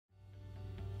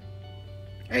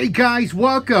Hey guys,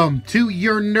 welcome to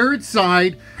your nerd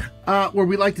side, where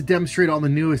we like to demonstrate all the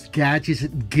newest gadgets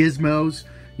and gizmos.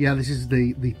 Yeah, this is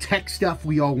the tech stuff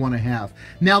we all want to have.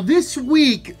 Now this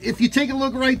week, if you take a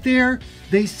look right there,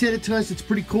 they sent it to us. It's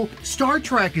pretty cool. Star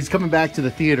Trek is coming back to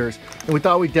the theaters, and we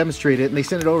thought we'd demonstrate it, and they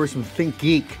sent it over from Think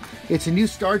Geek. It's a new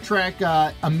Star Trek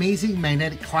amazing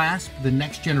magnetic clasp, the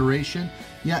next generation.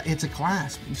 Yeah, it's a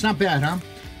clasp. It's not bad, huh?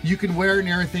 You can wear it and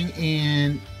everything,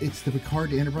 and it's the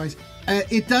Picard Enterprise.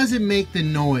 It doesn't make the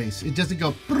noise. It doesn't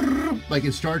go like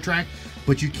in Star Trek,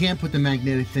 but you can put the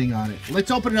magnetic thing on it. Let's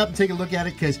open it up and take a look at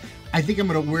it, because I think I'm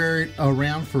going to wear it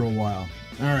around for a while.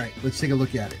 All right, let's take a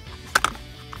look at it.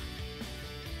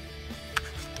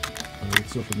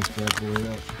 Let's open this bad boy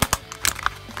up.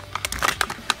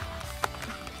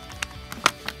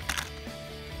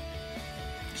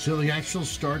 So the actual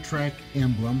Star Trek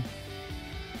emblem.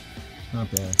 Not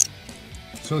bad.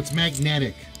 So it's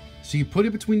magnetic. So you put it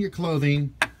between your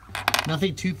clothing,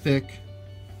 nothing too thick,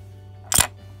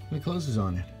 and it closes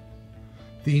on it.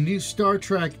 The new Star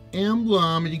Trek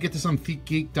emblem, and you get this on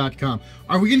ThinkGeek.com.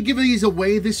 Are we going to give these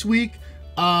away this week?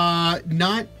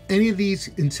 Not any of these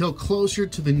until closer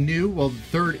to the new, well, the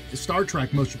third Star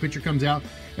Trek motion picture comes out,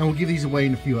 and we'll give these away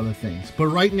and a few other things. But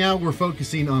right now, we're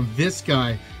focusing on this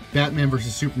guy, Batman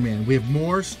versus Superman. We have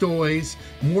more toys,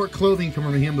 more clothing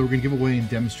coming from him that we're going to give away and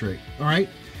demonstrate. All right?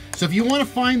 So if you want to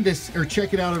find this or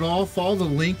check it out at all, follow the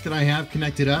link that I have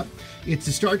connected up. It's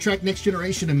the Star Trek Next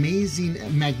Generation amazing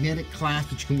magnetic clasp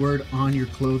that you can wear it on your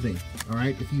clothing. All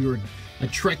right? If you're a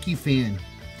Trekkie fan.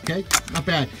 Okay? Not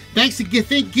bad. Thanks to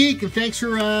Think Geek, and thanks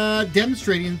for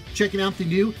demonstrating and checking out the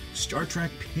new Star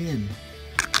Trek pin.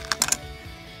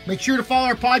 Make sure to follow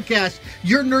our podcast.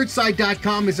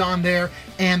 YourNerdSide.com is on there.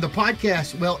 And the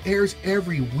podcast, well, airs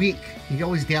every week. You can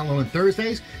always download on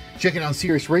Thursdays. Check it out on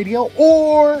Sirius Radio.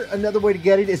 Or another way to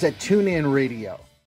get it is at TuneIn Radio.